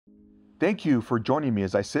Thank you for joining me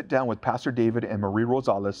as I sit down with Pastor David and Marie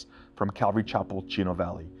Rosales from Calvary Chapel, Chino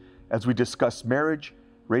Valley, as we discuss marriage,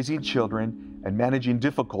 raising children, and managing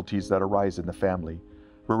difficulties that arise in the family.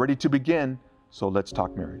 We're ready to begin, so let's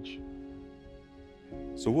talk marriage.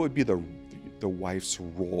 So what would be the wife's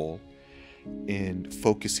role in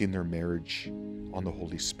focusing their marriage on the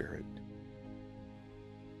Holy Spirit?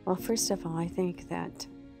 Well, first of all, I think that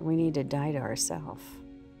we need to die to ourselves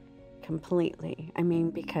completely. I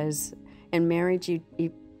mean, because in marriage,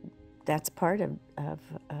 that's part of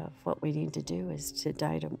what we need to do, is to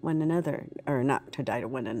die to one another, or not to die to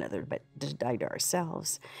one another, but to die to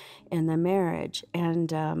ourselves in the marriage.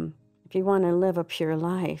 And if you want to live a pure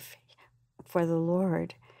life for the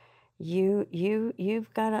Lord,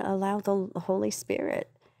 you've got to allow the Holy Spirit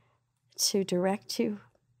to direct you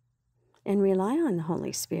and rely on the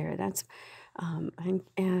Holy Spirit. That's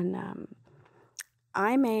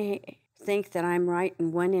I may think that I'm right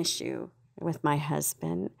in one issue with my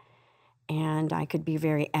husband, and I could be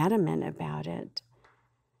very adamant about it.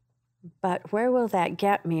 But where will that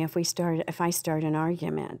get me if I start an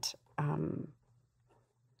argument?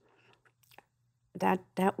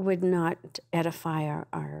 That would not edify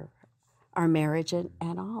our marriage at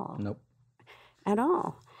all. Nope. At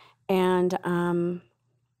all. And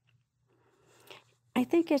I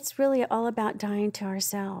think it's really all about dying to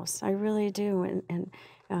ourselves. I really do, and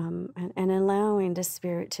allowing the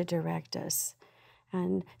Spirit to direct us.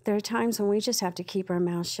 And there are times when we just have to keep our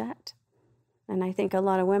mouth shut. And I think a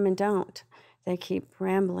lot of women don't. They keep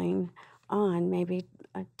rambling on, maybe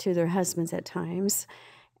to their husbands at times.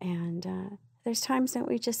 And there's times that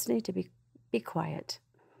we just need to be quiet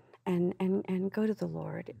and go to the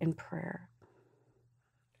Lord in prayer.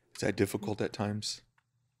 Is that difficult at times?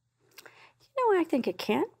 You know, I think it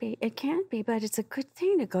can be. It can be, but it's a good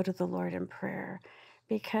thing to go to the Lord in prayer,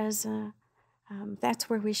 because that's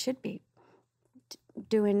where we should be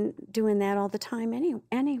doing that all the time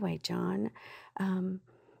anyway, John.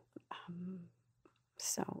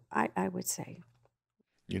 So I would say.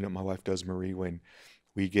 You know, my wife does, Marie, when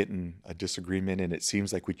we get in a disagreement and it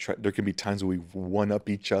seems like there can be times when we one-up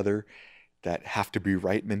each other, that have to be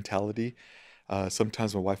right mentality.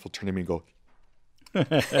 Sometimes my wife will turn to me and go,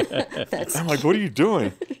 I'm like, what are you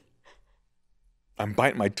doing? I'm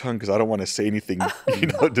biting my tongue because I don't want to say anything,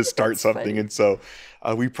 to start something. Funny. And so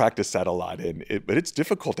we practice that a lot. But it's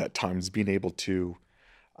difficult at times being able to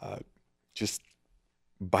just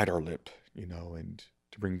bite our lip, and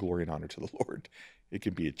to bring glory and honor to the Lord. It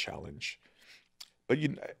can be a challenge. But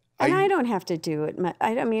I don't have to do it.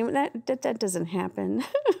 I mean, that doesn't happen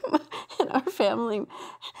in our family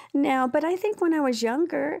now. But I think when I was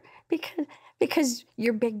younger, because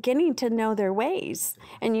you're beginning to know their ways,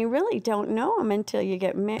 and you really don't know them until you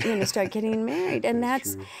get start getting married, and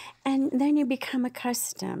and then you become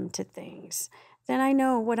accustomed to things. Then I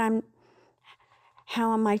know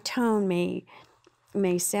how my tone may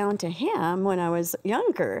sound to him when I was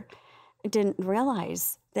younger. I didn't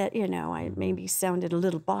realize that, I maybe sounded a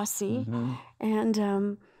little bossy,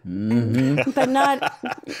 and but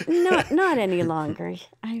not any longer.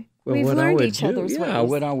 We've learned each other's ways. Yeah,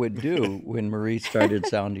 what I would do when Marie started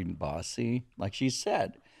sounding bossy, like she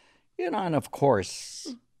said, and of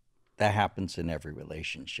course that happens in every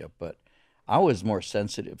relationship, but I was more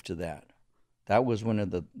sensitive to that. That was one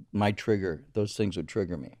of my trigger. Those things would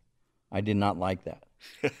trigger me. I did not like that.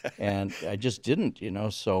 And I just didn't,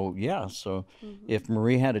 so yeah. So if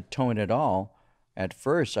Marie had a tone at all, at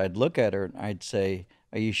first I'd look at her and I'd say,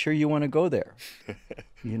 are you sure you want to go there?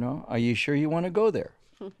 Are you sure you want to go there?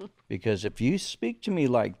 Because if you speak to me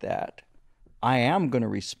like that, I am going to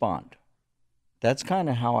respond. That's kind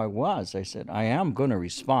of how I was. I said, I am going to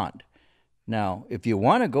respond. Now, if you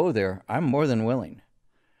want to go there, I'm more than willing.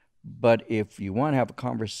 But if you want to have a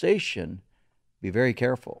conversation, be very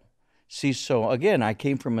careful. See, so again, I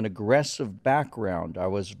came from an aggressive background. I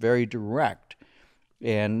was very direct.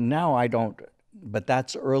 And now I don't, but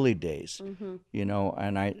that's early days,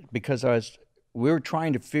 and because we were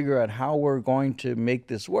trying to figure out how we're going to make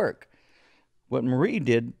this work. What Marie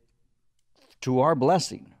did, to our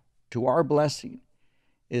blessing,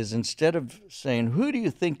 is instead of saying, who do you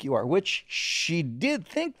think you are? Which she did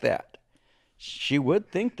think that. She would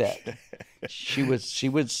think that. She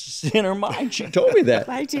was in her mind. She told me that.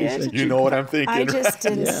 I did. Said, you know what I'm thinking. I just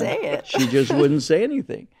didn't say it. She just wouldn't say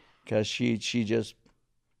anything because she just,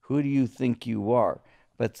 who do you think you are?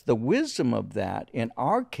 But the wisdom of that in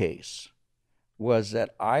our case was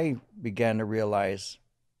that I began to realize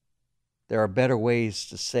there are better ways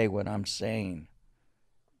to say what I'm saying.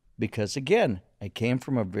 Because again, I came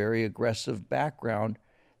from a very aggressive background,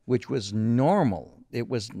 which was normal. It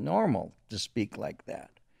was normal to speak like that.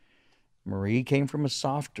 Marie came from a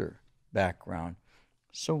softer background.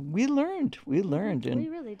 So we learned. We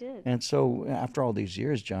really did. And so after all these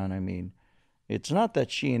years, John, I mean, it's not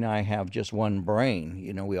that she and I have just one brain.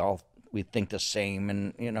 You know, we think the same,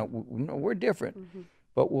 and you know, we're different.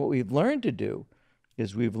 But what we've learned to do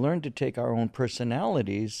is we've learned to take our own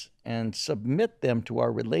personalities and submit them to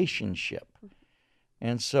our relationship.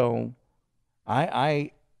 And so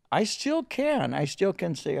I still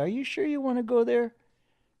can say, "Are you sure you want to go there?"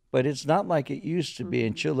 But it's not like it used to be.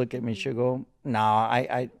 And she'll look at me and she'll go,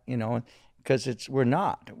 "No, you know," because we're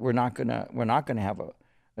not gonna have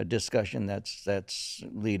a discussion that's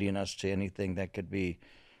leading us to anything that could be,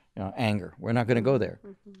 you know, anger. We're not going to go there,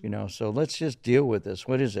 you know. So let's just deal with this.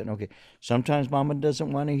 What is it? Okay. Sometimes Mama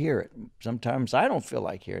doesn't want to hear it. Sometimes I don't feel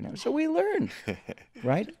like hearing it. So we learn,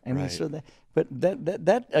 right? I mean, so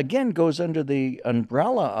that again goes under the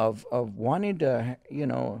umbrella of wanting to, you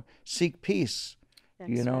know, seek peace.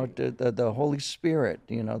 You know, the Holy Spirit,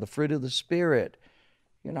 you know, the fruit of the Spirit.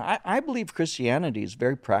 You know, I believe Christianity is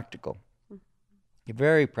very practical.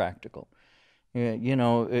 Very practical. You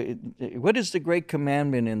know, what is the great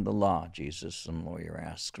commandment in the law? Jesus, some lawyer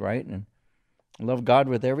asks, right? And love God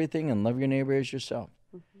with everything and love your neighbor as yourself.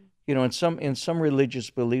 You know, in some religious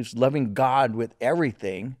beliefs, loving God with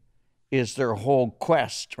everything is their whole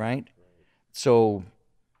quest, right? So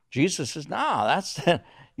Jesus says, no,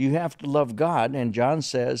 you have to love God. And John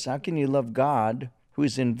says, how can you love God who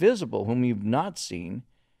is invisible, whom you've not seen,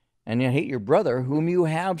 and yet hate your brother whom you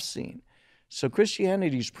have seen? So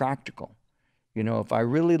Christianity is practical. You know, if I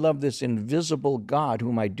really love this invisible God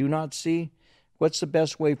whom I do not see, what's the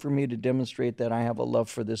best way for me to demonstrate that I have a love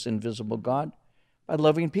for this invisible God? By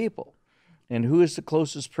loving people. And who is the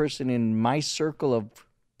closest person in my circle of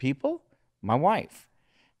people? My wife.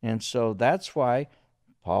 And so that's why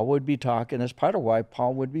Paul would be talking, that's part of why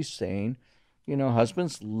Paul would be saying, you know,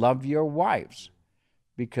 husbands, love your wives.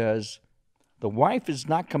 Because the wife is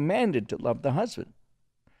not commanded to love the husband.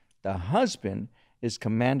 The husband is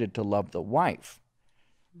commanded to love the wife.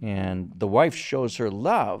 And the wife shows her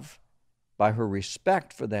love by her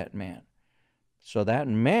respect for that man. So that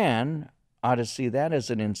man ought to see that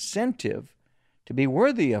as an incentive to be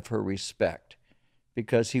worthy of her respect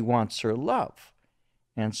because he wants her love.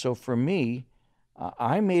 And so for me,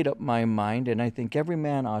 I made up my mind, and I think every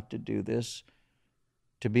man ought to do this,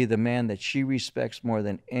 to be the man that she respects more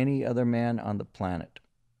than any other man on the planet.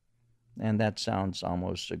 And that sounds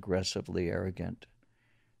almost aggressively arrogant.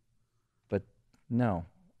 But no,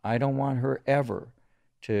 I don't want her ever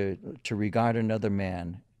to regard another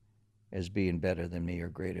man as being better than me or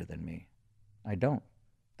greater than me. I don't.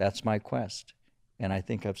 That's my quest. And I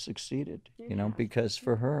think I've succeeded, you know, because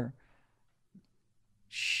for her,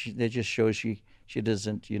 that just shows she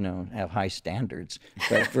doesn't, you know, have high standards.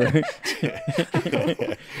 But,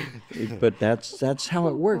 but that's how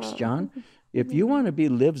it works, John. If you want to be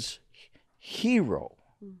Liv's hero,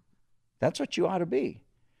 that's what you ought to be.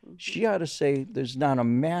 She ought to say, there's not a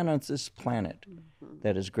man on this planet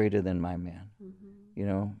that is greater than my man. You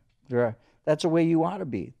know, that's the way you ought to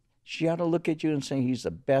be. She ought to look at you and say, he's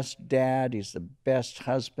the best dad, he's the best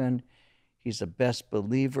husband, he's the best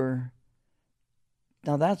believer.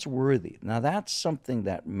 Now that's worthy. Now that's something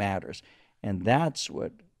that matters. And that's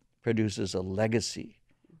what produces a legacy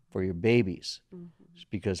for your babies.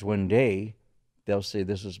 Because one day they'll say,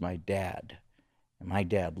 this is my dad. And my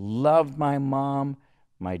dad loved my mom.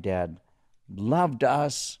 My dad loved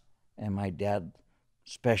us. And my dad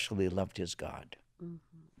especially loved his God.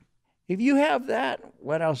 If you have that,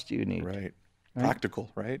 what else do you need? Right.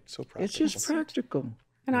 Practical, right? So practical. It's just practical.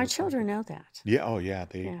 And our children know that. Yeah. Oh, yeah.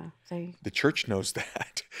 The church knows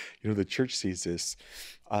that. You know, the church sees this.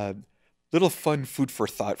 Little fun food for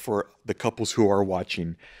thought for the couples who are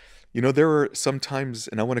watching. You know, there are sometimes,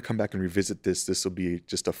 and I want to come back and revisit this. This will be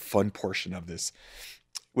just a fun portion of this.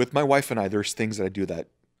 With my wife and I, there's things that I do that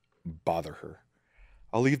bother her.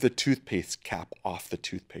 I'll leave the toothpaste cap off the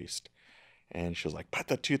toothpaste. And she'll like, put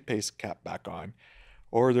the toothpaste cap back on.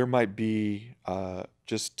 Or there might be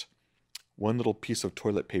just one little piece of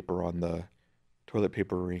toilet paper on the toilet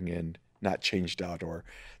paper ring and not changed out. Or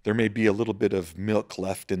there may be a little bit of milk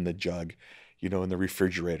left in the jug, you know, in the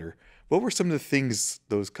refrigerator. What were some of the things,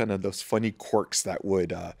 those funny quirks that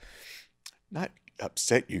would not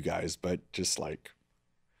upset you guys, but just like,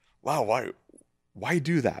 wow, why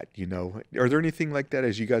do that? You know, are there anything like that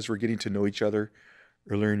as you guys were getting to know each other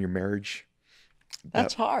earlier in your marriage?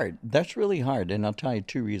 That's hard. That's really hard. And I'll tell you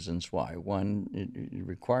two reasons why. One, it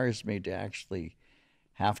requires me to actually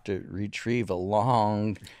have to retrieve a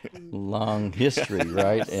long history,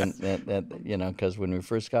 right? And you know, because when we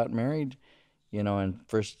first got married, And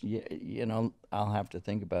first, I'll have to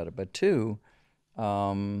think about it. But two,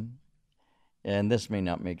 and this may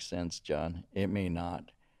not make sense, John. It may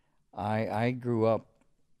not. I grew up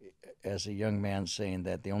as a young man saying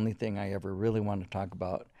that the only thing I ever really want to talk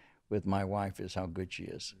about with my wife is how good she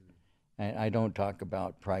is. I don't talk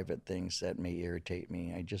about private things that may irritate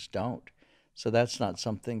me. I just don't. So that's not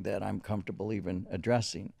something that I'm comfortable even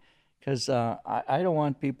addressing, because I don't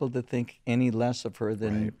want people to think any less of her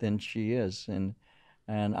than she is, and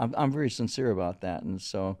I'm very sincere about that. And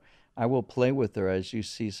so I will play with her, as you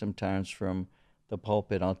see sometimes from the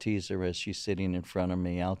pulpit. I'll tease her as she's sitting in front of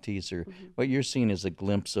me. I'll tease her. Mm-hmm. What you're seeing is a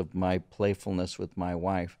glimpse of my playfulness with my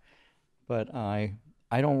wife, but I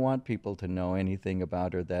don't want people to know anything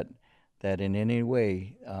about her that in any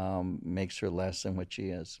way makes her less than what she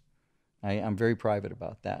is. I'm very private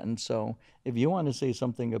about that. And so if you want to say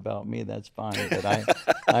something about me, that's fine. But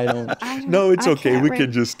I don't. No, it's okay. We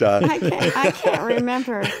can just. I can't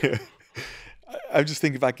remember. I'm just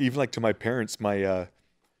thinking back, even like to my parents,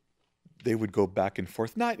 they would go back and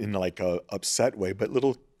forth, not in like a upset way, but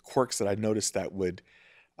little quirks that I noticed that would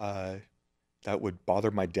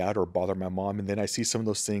bother my dad or bother my mom. And then I see some of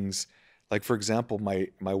those things. Like, for example, my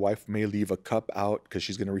wife may leave a cup out because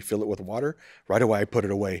she's going to refill it with water. Right away, I put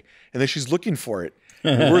it away. And then she's looking for it.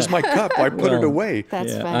 Where's my cup? I put it away.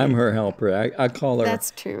 That's funny. I'm her helper. I call her.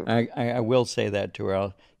 That's true. I will say that to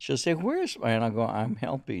her. She'll say, "Where's my?" And I'll go, "I'm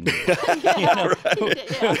helping you." That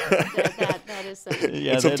is something.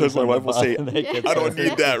 Yeah, and sometimes my wife will say, "I don't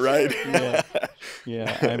need that," right?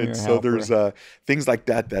 Yeah, I'm your so helper. There's things like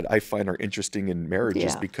that I find are interesting in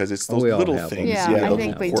marriages because it's those little things, I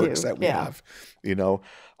think we quirks do. that we have.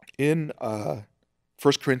 In 1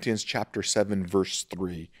 Corinthians chapter 7, verse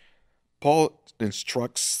 3, Paul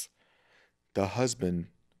instructs the husband,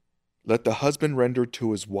 "Let the husband render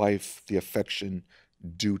to his wife the affection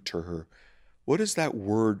due to her." What does that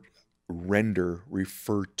word render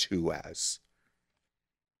refer to as?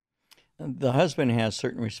 The husband has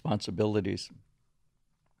certain responsibilities,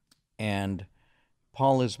 and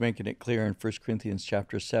Paul is making it clear in 1 Corinthians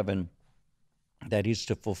chapter 7 that he's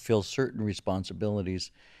to fulfill certain responsibilities,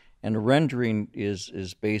 and rendering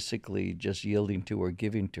is basically just yielding to or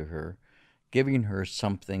giving her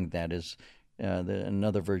something that is,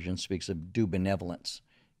 another version speaks of due benevolence,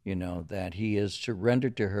 that he is to render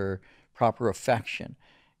to her proper affection.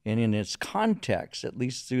 And in its context, at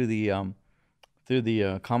least through the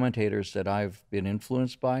commentators that I've been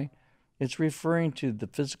influenced by, it's referring to the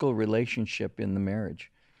physical relationship in the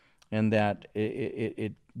marriage, and that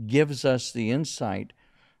it gives us the insight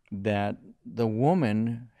that the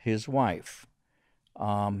woman, his wife,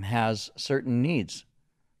 has certain needs,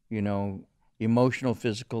 emotional,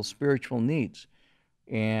 physical, spiritual needs.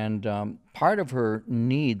 And part of her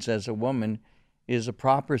needs as a woman is a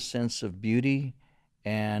proper sense of beauty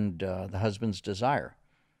and the husband's desire.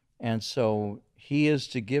 And so he is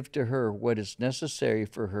to give to her what is necessary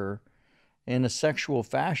for her in a sexual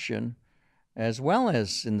fashion, as well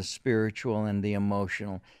as in the spiritual and the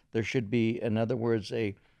emotional. There should be, in other words,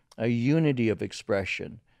 a unity of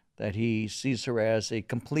expression, that he sees her as a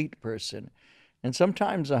complete person. And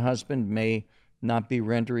sometimes a husband may not be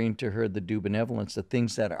rendering to her the due benevolence, the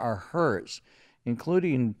things that are hers,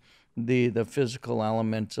 including the physical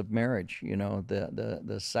elements of marriage,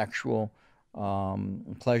 the sexual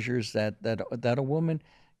pleasures that a woman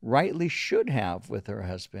rightly should have with her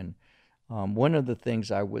husband. One of the things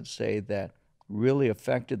I would say that really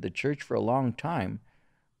affected the church for a long time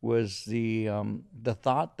was the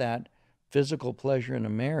thought that physical pleasure in a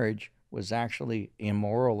marriage was actually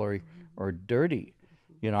immoral or dirty.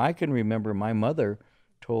 I can remember my mother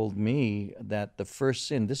told me that the first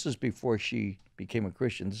sin, this is before she became a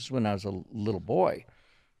Christian, this is when I was a little boy.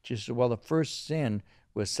 She said, well, the first sin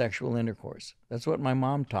was sexual intercourse. That's what my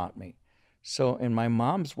mom taught me. So in my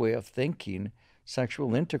mom's way of thinking,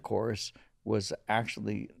 sexual intercourse was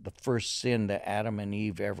actually the first sin that Adam and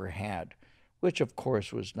Eve ever had, which of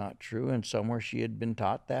course was not true. And somewhere she had been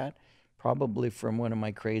taught that, probably from one of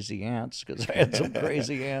my crazy aunts, because I had some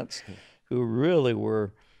crazy aunts who really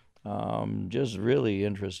were just really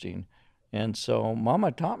interesting. And so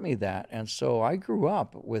Mama taught me that. And so I grew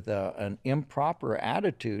up with an improper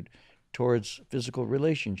attitude towards physical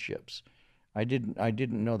relationships. I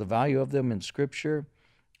didn't know the value of them in Scripture.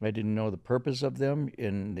 I didn't know the purpose of them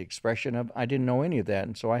in the expression of. I didn't know any of that,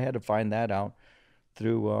 and so I had to find that out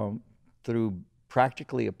through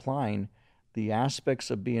practically applying the aspects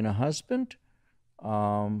of being a husband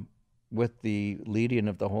with the leading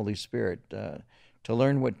of the Holy Spirit. To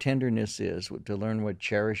learn what tenderness is, to learn what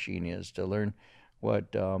cherishing is, to learn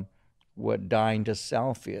what dying to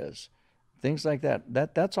self is, things like that.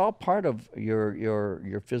 That's all part of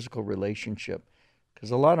your physical relationship,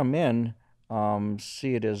 because a lot of men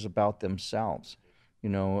see it as about themselves,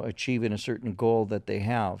 achieving a certain goal that they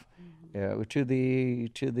have, to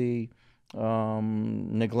the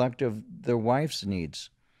neglect of their wife's needs.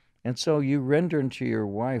 And so you render unto your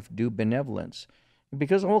wife due benevolence,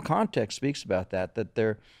 because the whole context speaks about that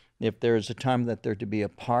if there is a time that they're to be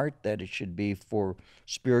apart, that it should be for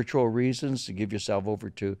spiritual reasons, to give yourself over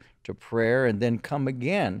to prayer, and then come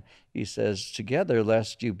again, he says, together,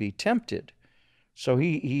 lest you be tempted. So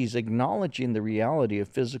he's acknowledging the reality of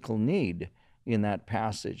physical need in that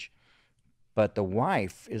passage. But the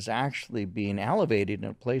wife is actually being elevated in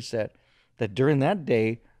a place that during that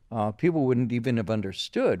day, people wouldn't even have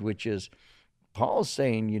understood, which is Paul's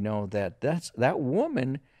saying, that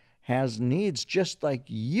woman has needs just like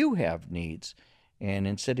you have needs. And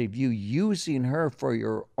instead of you using her for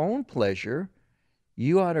your own pleasure,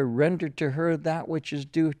 you ought to render to her that which is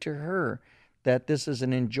due to her, that this is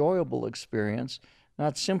an enjoyable experience,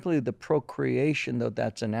 not simply the procreation, though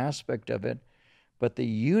that's an aspect of it, but the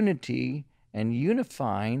unity and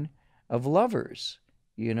unifying of lovers.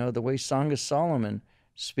 The way Song of Solomon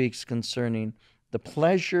speaks concerning the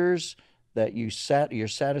pleasures that you're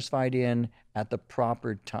satisfied in at the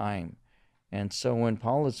proper time. And so when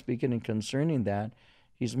Paul is speaking and concerning that,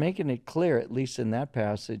 he's making it clear, at least in that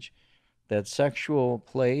passage, that sexual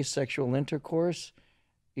play, sexual intercourse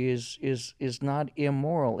is not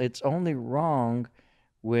immoral. It's only wrong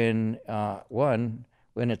when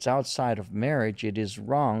it's outside of marriage. It is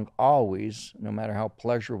wrong always, no matter how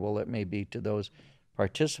pleasurable it may be to those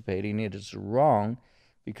participating. It is wrong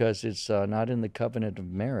because it's not in the covenant of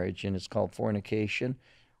marriage, and it's called fornication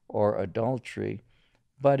or adultery.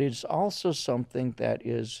 But it's also something that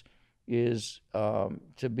is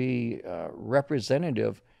to be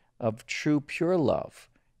representative of true pure love,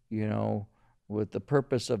 with the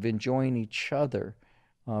purpose of enjoying each other,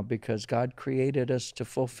 because God created us to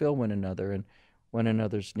fulfill one another and one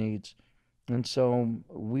another's needs. And so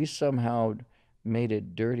we somehow made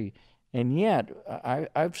it dirty. And yet,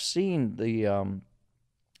 I've seen the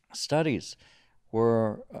studies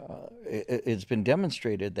where it's been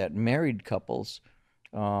demonstrated that married couples,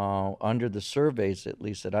 under the surveys at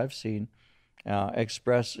least that I've seen,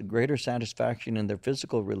 express greater satisfaction in their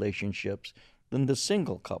physical relationships than the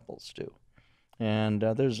single couples do. And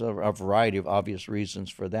there's a variety of obvious reasons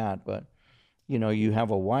for that, but you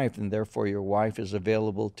have a wife, and therefore your wife is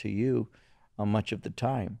available to you much of the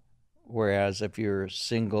time. Whereas if you're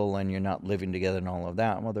single and you're not living together and all of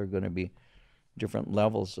that, well, there are going to be different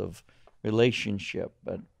levels of relationship.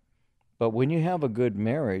 But when you have a good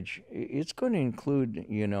marriage, it's going to include,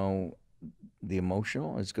 the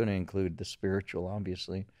emotional. It's going to include the spiritual,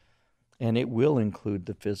 obviously. And it will include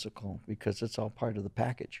the physical, because it's all part of the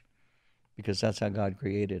package, because that's how God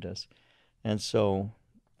created us. And so,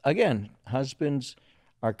 again, husbands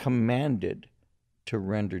are commanded to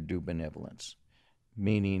render due benevolence,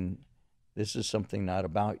 meaning this is something not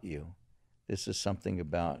about you. This is something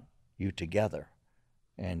about you together.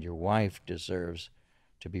 And your wife deserves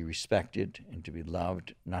to be respected and to be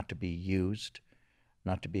loved, not to be used,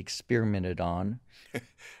 not to be experimented on.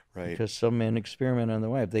 Right. Because some men experiment on their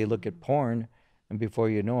wife. They look at porn, and before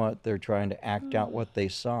you know it, they're trying to act out what they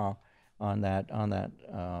saw on that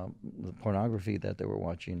the pornography that they were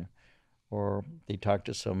watching, or they talk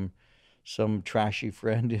to some trashy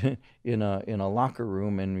friend in a locker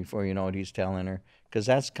room, and before you know it, he's telling her, because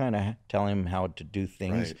that's kind of telling him how to do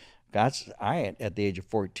things. Right. At the age of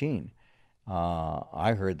 14,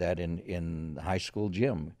 I heard that in the high school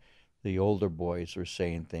gym. The older boys were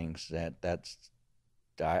saying things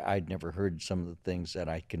I'd never heard some of the things that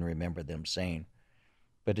I can remember them saying.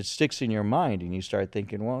 But it sticks in your mind, and you start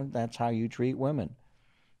thinking, well, that's how you treat women.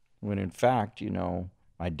 When in fact,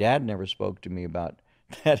 my dad never spoke to me about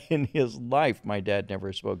that in his life. My dad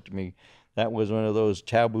never spoke to me. That was one of those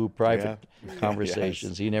taboo private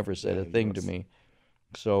conversations. Yes. He never said a thing to me.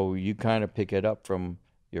 So you kind of pick it up from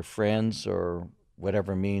your friends or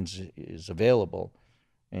whatever means is available,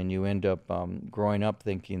 and you end up growing up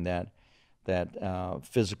thinking that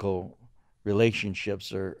physical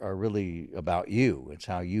relationships are really about you. It's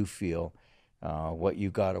how you feel, what you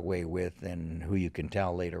got away with, and who you can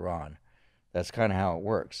tell later on. That's kind of how it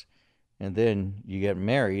works. And then you get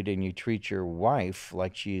married and you treat your wife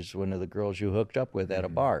like she's one of the girls you hooked up with at a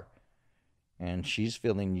bar. And she's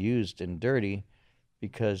feeling used and dirty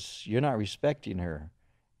because you're not respecting her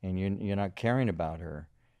and you're not caring about her.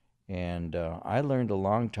 And I learned a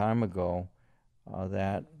long time ago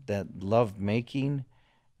that love making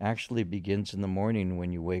actually begins in the morning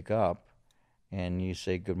when you wake up and you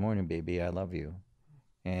say, "Good morning, baby, I love you."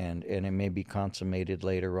 and it may be consummated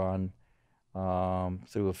later on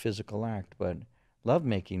through a physical act. But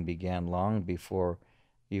lovemaking began long before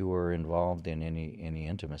you were involved in any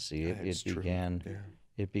intimacy. That's true. Yeah.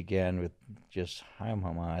 It began with just, "Hi,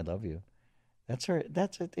 Mama, I love you." That's her.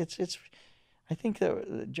 That's it. It's. I think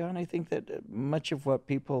that, John. I think that much of what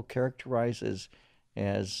people characterize as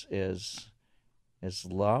as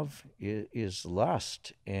love is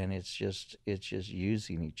lust, and it's just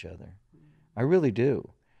using each other. I really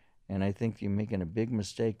do, and I think you're making a big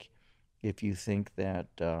mistake if you think that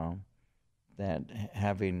that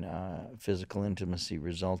having physical intimacy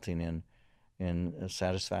resulting in a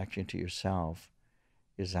satisfaction to yourself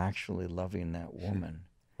is actually loving that woman.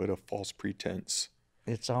 But a false pretense.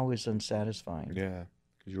 It's always unsatisfying. Yeah,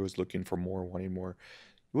 because you're always looking for more, wanting more.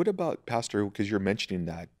 What about, Pastor, because you're mentioning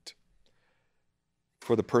that,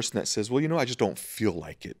 for the person that says, well, I just don't feel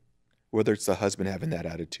like it, whether it's the husband having that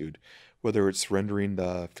attitude, whether it's surrendering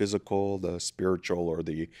the physical, the spiritual, or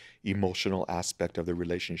the emotional aspect of the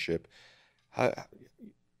relationship, I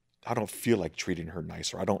don't feel like treating her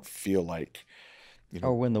nice, or I don't feel like,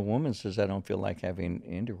 Or when the woman says, "I don't feel like having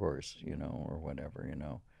intercourse," or whatever,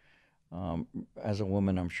 As a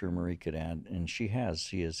woman, I'm sure Marie could add, and she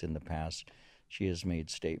has in the past, she has made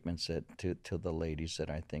statements to the ladies that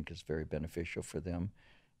I think is very beneficial for them,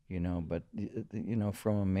 But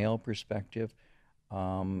from a male perspective,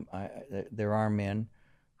 there are men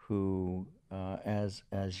who,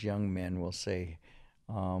 as young men, will say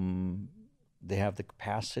they have the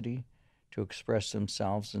capacity to express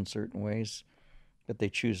themselves in certain ways, but they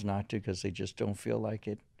choose not to because they just don't feel like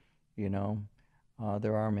it.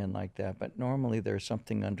 There are men like that, but normally there's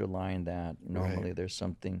something underlying that. Normally Right. there's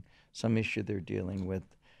some issue they're dealing with,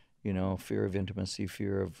 fear of intimacy,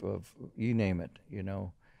 fear of you name it.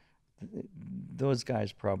 Those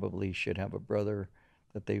guys probably should have a brother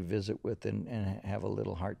that they visit with and have a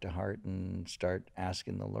little heart to heart and start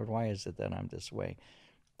asking the Lord, why is it that I'm this way?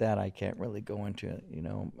 That I can't really go into,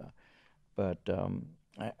 but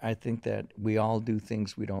I think that we all do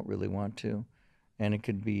things we don't really want to. And it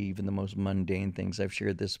could be even the most mundane things. I've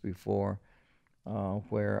shared this before,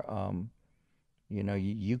 where,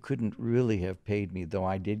 you couldn't really have paid me, though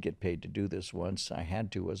I did get paid to do this once. I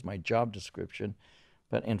had to, was my job description.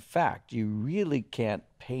 But in fact, you really can't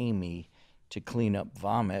pay me to clean up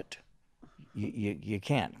vomit. You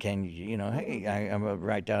can't, can you? Hey, I'm going to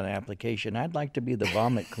write down an application. I'd like to be the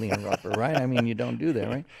vomit cleaner upper, right? I mean, you don't do that,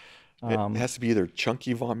 right? It has to be either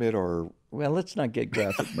chunky vomit or... Well, let's not get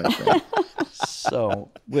graphic, my friend.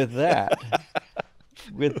 So with that,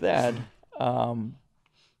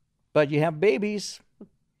 but you have babies,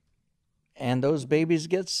 and those babies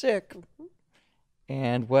get sick.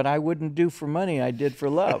 And what I wouldn't do for money, I did for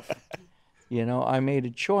love. I made a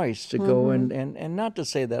choice to go and not to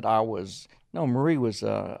say that Marie was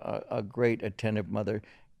a great attentive mother,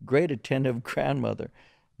 great attentive grandmother.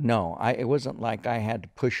 No, it wasn't like I had to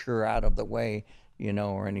push her out of the way,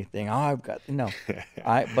 or anything.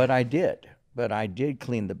 But I did. But I did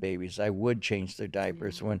clean the babies. I would change their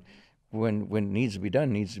diapers when it needs to be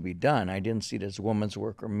done. Needs to be done. I didn't see it as woman's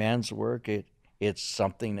work or man's work. It's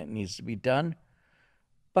something that needs to be done.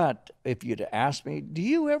 But if you'd asked me, do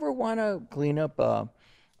you ever want to clean up a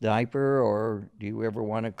diaper, or do you ever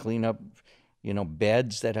want to clean up,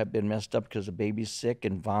 beds that have been messed up because the baby's sick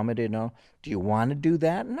and vomited? Do you want to do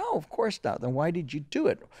that? No, of course not. Then why did you do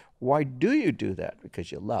it? Why do you do that?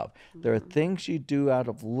 Because you love. There are things you do out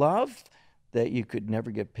of love that you could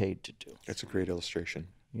never get paid to do. That's a great illustration.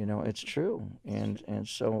 It's true. And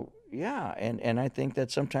so, yeah. And I think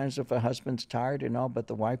that sometimes if a husband's tired and all, but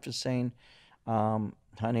the wife is saying,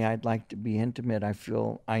 honey, I'd like to be intimate. I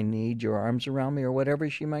feel I need your arms around me, or whatever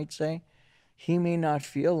she might say. He may not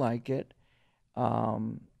feel like it.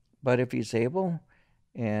 But if he's able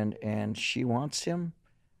and she wants him,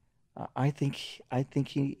 I think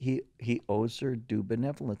he owes her due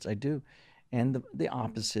benevolence. I do. And the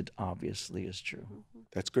opposite obviously is true.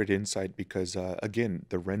 That's great insight because, again,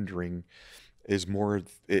 the rendering is more,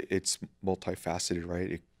 it's multifaceted,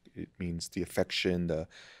 right? It means the affection, the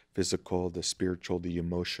physical, the spiritual, the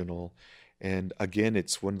emotional. And again,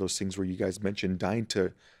 it's one of those things where you guys mentioned dying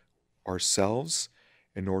to ourselves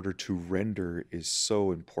in order to render is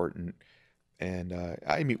so important. And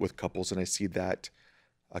I meet with couples and I see that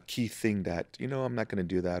a key thing that, I'm not going to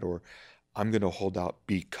do that, or I'm going to hold out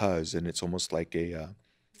because, and it's almost like a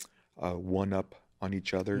one-up on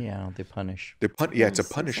each other. Yeah, they punish. Yeah, it's a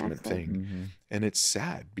punishment exactly. thing. And it's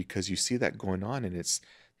sad because you see that going on, and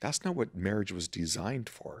that's not what marriage was designed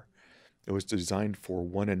for. It was designed for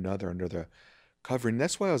one another under the covering.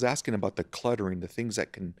 That's why I was asking about the cluttering, the things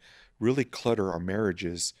that can really clutter our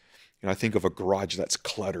marriages I think of a garage that's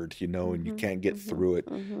cluttered, and you can't get through it.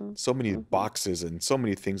 So many boxes and so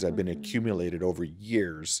many things have been accumulated over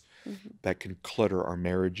years that can clutter our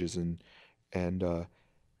marriages, and so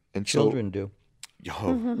Children do.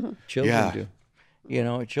 oh, Children yeah,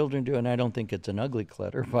 do. Children do, and I don't think it's an ugly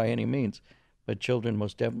clutter by any means, but children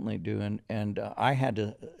most definitely do. And I had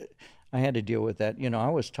to deal with that. I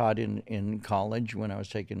was taught in college when I was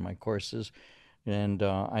taking my courses, and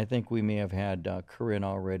I think we may have had Corinne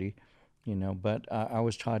already, but I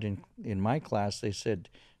was taught in my class. They said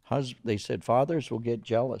fathers will get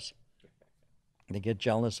jealous. They get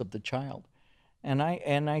jealous of the child, and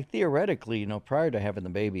I theoretically, prior to having the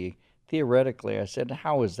baby, theoretically, I said,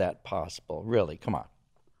 how is that possible? Really, come on.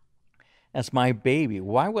 That's my baby.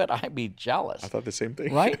 Why would I be jealous? I thought the same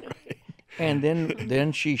thing. Right? Right. And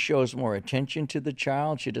then she shows more attention to the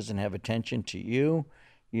child. She doesn't have attention to you.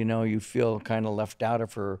 You feel kind of left out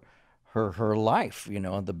of her life.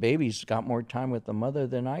 The baby's got more time with the mother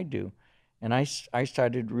than I do. And I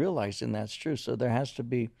started realizing that's true. So there has to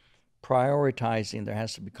be prioritizing. There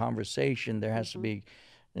has to be conversation. There has to be,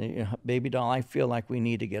 baby doll, I feel like we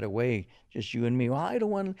need to get away, just you and me. Well, I don't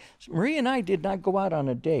want to. Marie and I did not go out on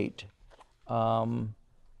a date when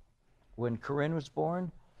Corinne was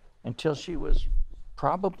born until she was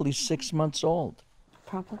probably 6 months old.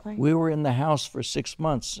 Probably. We were in the house for 6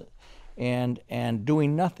 months and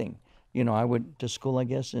doing nothing. I went to school, I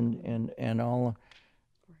guess, and all,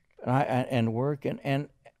 and work, and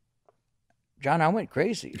John, I went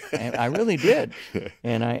crazy. I really did.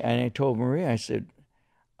 And I told Maria, I said,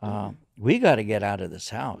 we got to get out of this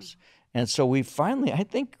house. And so we finally, I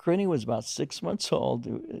think Corinne was about 6 months old.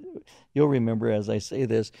 You'll remember as I say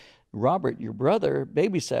this, Robert, your brother,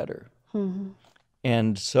 babysat her.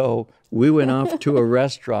 And so we went off to a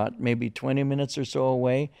restaurant, maybe 20 minutes or so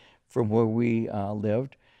away from where we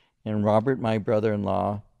lived. And Robert, my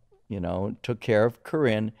brother-in-law, took care of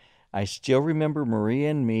Corinne. I still remember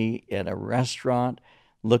Maria and me at a restaurant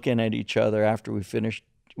looking at each other after we finished.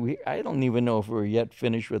 I don't even know if we were yet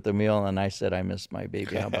finished with the meal. And I said, I miss my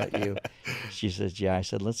baby. How about you? She says, yeah. I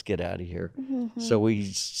said, let's get out of here. So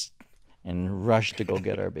we rushed to go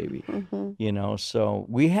get our baby. So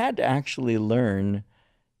we had to actually learn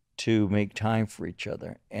to make time for each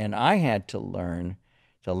other. And I had to learn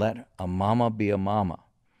to let a mama be a mama.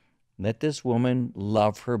 Let this woman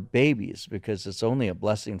love her babies, because it's only a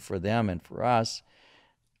blessing for them and for us.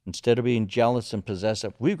 Instead of being jealous and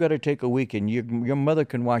possessive, we've got to take a week and your mother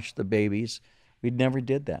can watch the babies. We never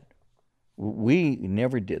did that. We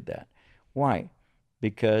never did that. Why?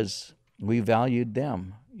 Because we valued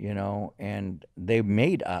them, and they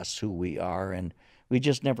made us who we are, and we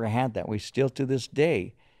just never had that. We still, to this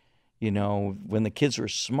day, when the kids were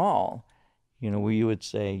small, you would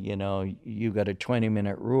say, you got a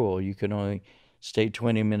 20-minute rule. You can only stay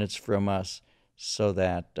 20 minutes from us, so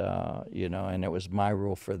that, and it was my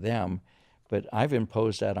rule for them. But I've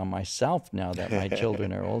imposed that on myself now that my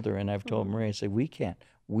children are older, and I've told Maria, I say, we can't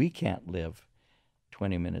live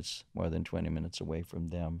more than 20 minutes away from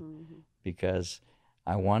them, because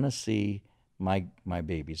I want to see my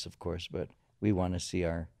babies, of course, but we want to see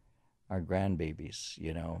our grandbabies,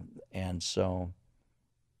 and so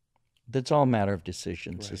that's all a matter of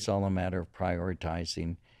decisions. Right. It's all a matter of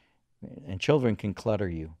prioritizing, and children can clutter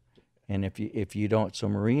you, and if you don't. So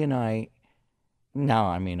Marie and I, now,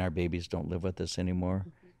 our babies don't live with us anymore.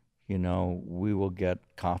 We will get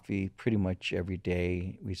coffee pretty much every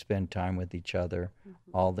day. We spend time with each other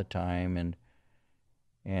all the time, and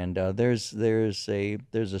there's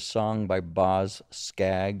a song by Boz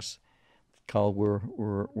Scaggs called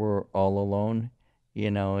 "We're All Alone."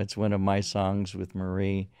 It's one of my songs with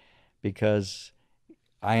Marie, because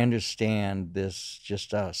I understand this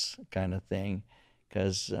just us kind of thing,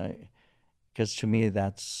 because to me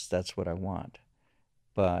that's what I want.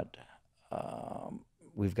 But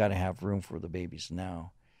we've got to have room for the babies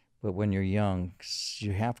now. But when you're young,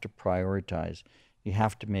 you have to prioritize. You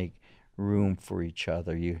have to make room for each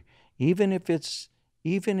other. Even if it's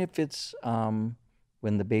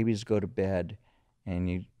when the babies go to bed,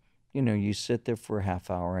 and you sit there for a half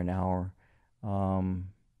hour, an hour,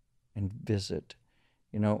 and visit,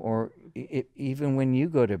 or even when you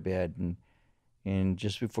go to bed and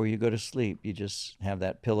just before you go to sleep, you just have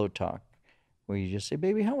that pillow talk where you just say,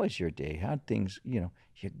 baby, how was your day? How'd things, you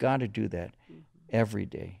got to do that every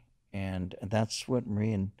day. And that's what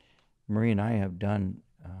Marie and I have done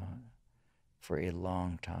for a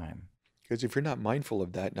long time. Because if you're not mindful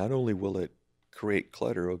of that, not only will it create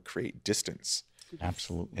clutter, it'll create distance.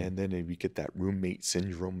 Absolutely. And then you get that roommate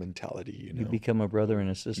syndrome mentality, You become a brother and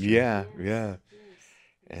a sister. Yeah, yeah.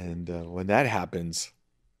 And when that happens,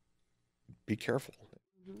 be careful.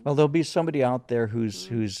 Well, there'll be somebody out there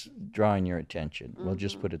who's drawing your attention. We'll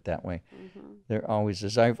just put it that way. There always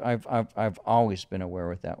is. I've always been aware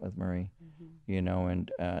with that with Marie, you know,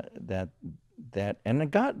 and the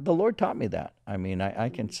Lord taught me that. I mean, I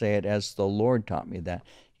can say it as the Lord taught me that.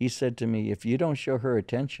 He said to me, if you don't show her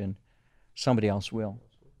attention, somebody else will.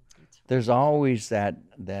 There's always that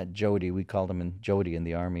Jody, we called him Jody in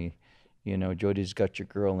the Army, you know, Jody's got your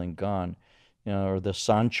girl and gone, you know, or the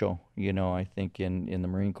Sancho, you know, I think in the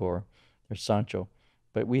Marine Corps, there's Sancho.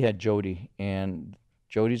 But we had Jody, and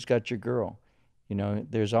Jody's got your girl. You know,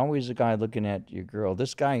 there's always a guy looking at your girl.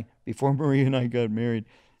 This guy, before Marie and I got married,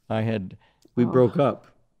 we broke up.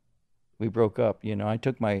 We broke up. You know, I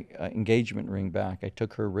took my engagement ring back. I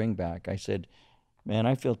took her ring back. I said, man,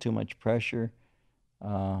 I feel too much pressure.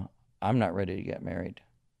 I'm not ready to get married.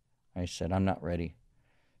 I said, I'm not ready.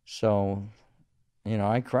 So, you know,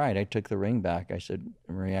 I cried. I took the ring back. I said,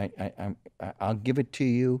 Marie, I'll give it to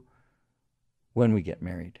you when we get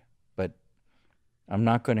married. But I'm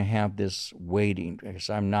not going to have this waiting because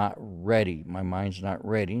I'm not ready. My mind's not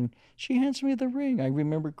ready. And she hands me the ring. I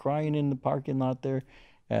remember crying in the parking lot there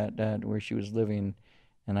at where she was living,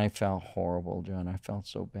 and I felt horrible, John. I felt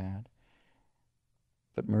so bad.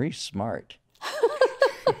 But Marie's smart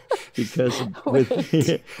because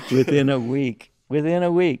within a week,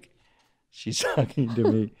 she's talking to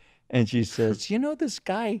me, and she says, "You know, this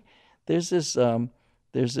guy. There's this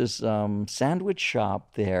sandwich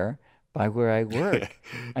shop there by where I work."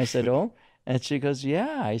 I said, "Oh," and she goes,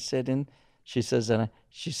 "Yeah." I said, and she says,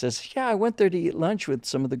 "Yeah, I went there to eat lunch with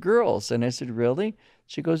some of the girls." And I said, "Really?"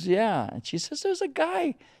 She goes, "Yeah." And she says, "There's a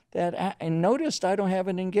guy that I noticed I don't have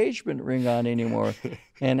an engagement ring on anymore,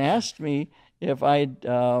 and asked me if I'd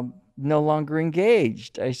no longer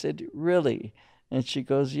engaged." I said, "Really?" And she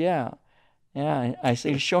goes, "Yeah." Yeah. I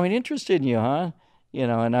say, "He's showing interest in you, huh?" You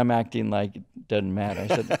know, and I'm acting like it doesn't matter. I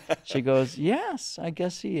said, she goes, "Yes, I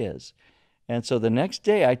guess he is." And so the next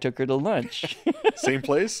day I took her to lunch. Same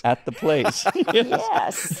place? At the place.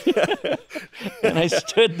 Yes. And I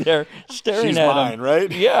stood there staring She's at mine, him.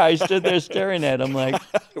 right? Yeah, I stood there staring at him like,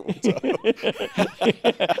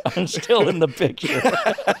 I'm still in the picture.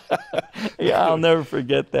 Yeah, I'll never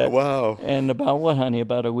forget that. Wow. And about what, honey?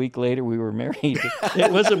 About a week later, we were married.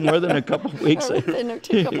 It wasn't more than a couple of weeks. Within a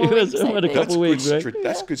couple It was weeks, I a think. couple weeks, right?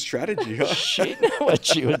 That's good strategy, huh? She knew what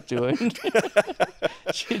she was doing.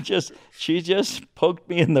 She just poked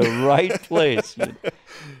me in the right place.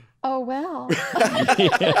 Oh, well.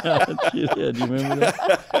 Yeah, she did. You remember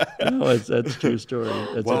that? No, that's a true story.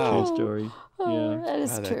 That's Wow. a true story. Oh, Yeah. that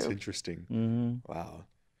is Wow, true. that's interesting. Mm-hmm. Wow.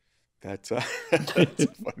 That's a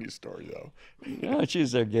funny story, though. No,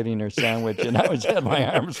 she's there getting her sandwich, and I was had my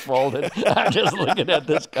arms folded. I'm just looking at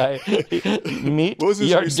this guy. Meat, What was his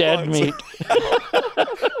you're response? dead meat.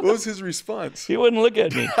 What was his response? He wouldn't look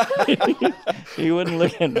at me. He wouldn't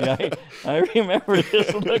look at me. I remember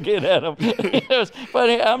just looking at him. It was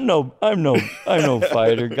funny. I'm no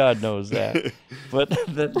fighter. God knows that. But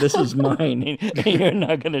this is mine. And you're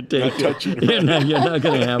not going to take it. You're not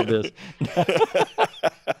going to have this.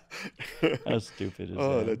 How stupid is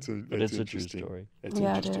Oh, that? But it's a true interesting. story. That's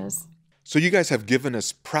Yeah, it interesting. is. So you guys have given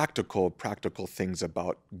us practical things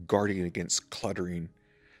about guarding against cluttering,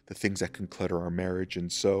 the things that can clutter our marriage.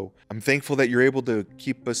 And so I'm thankful that you're able to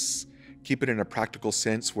keep it in a practical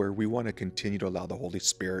sense where we want to continue to allow the Holy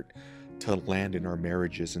Spirit to land in our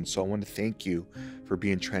marriages. And so I want to thank you for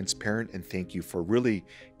being transparent, and thank you for really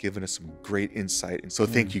giving us some great insight. And so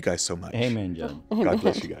thank you guys so much. Amen, John. God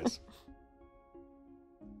bless you guys.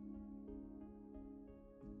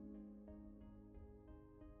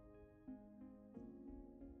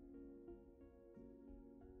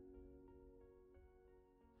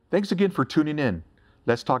 Thanks again for tuning in.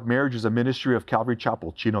 Let's Talk Marriage is a ministry of Calvary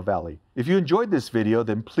Chapel, Chino Valley. If you enjoyed this video,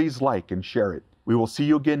 then please like and share it. We will see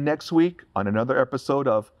you again next week on another episode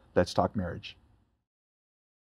of Let's Talk Marriage.